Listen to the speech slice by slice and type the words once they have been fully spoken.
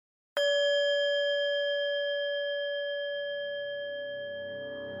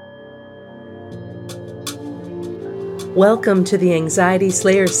Welcome to the Anxiety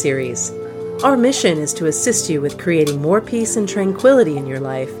Slayer series. Our mission is to assist you with creating more peace and tranquility in your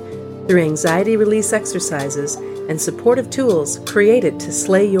life through anxiety release exercises and supportive tools created to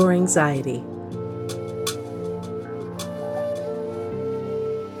slay your anxiety.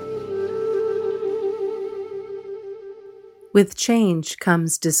 With change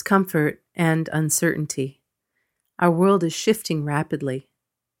comes discomfort and uncertainty. Our world is shifting rapidly.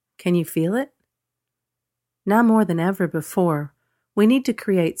 Can you feel it? Now more than ever before, we need to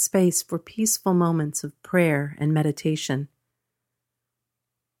create space for peaceful moments of prayer and meditation.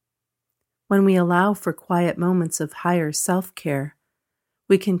 When we allow for quiet moments of higher self-care,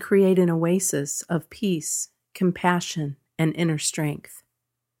 we can create an oasis of peace, compassion, and inner strength.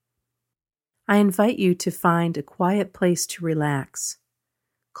 I invite you to find a quiet place to relax.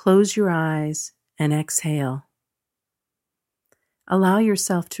 Close your eyes and exhale. Allow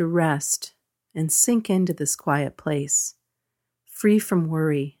yourself to rest and sink into this quiet place, free from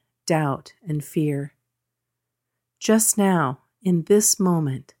worry, doubt, and fear. Just now, in this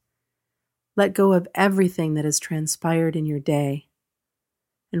moment, let go of everything that has transpired in your day.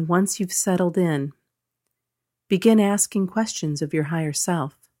 And once you've settled in, begin asking questions of your higher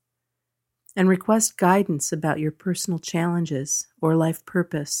self and request guidance about your personal challenges or life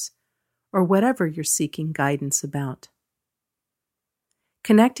purpose or whatever you're seeking guidance about.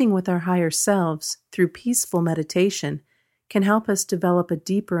 Connecting with our higher selves through peaceful meditation can help us develop a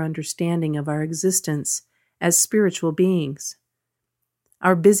deeper understanding of our existence as spiritual beings.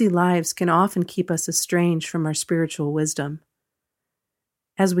 Our busy lives can often keep us estranged from our spiritual wisdom.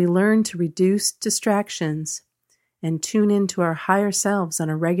 As we learn to reduce distractions and tune into our higher selves on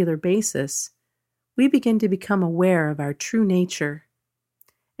a regular basis, we begin to become aware of our true nature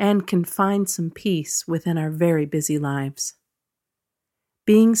and can find some peace within our very busy lives.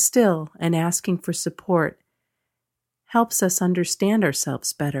 Being still and asking for support helps us understand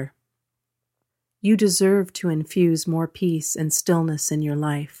ourselves better. You deserve to infuse more peace and stillness in your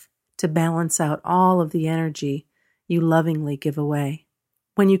life to balance out all of the energy you lovingly give away.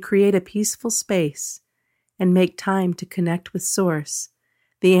 When you create a peaceful space and make time to connect with Source,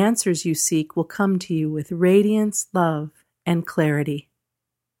 the answers you seek will come to you with radiance, love, and clarity.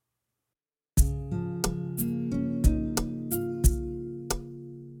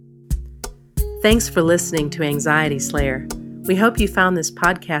 Thanks for listening to Anxiety Slayer. We hope you found this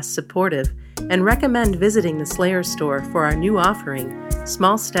podcast supportive and recommend visiting the Slayer store for our new offering,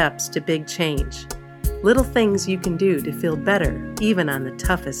 Small Steps to Big Change. Little things you can do to feel better even on the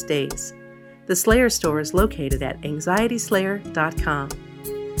toughest days. The Slayer store is located at anxietyslayer.com.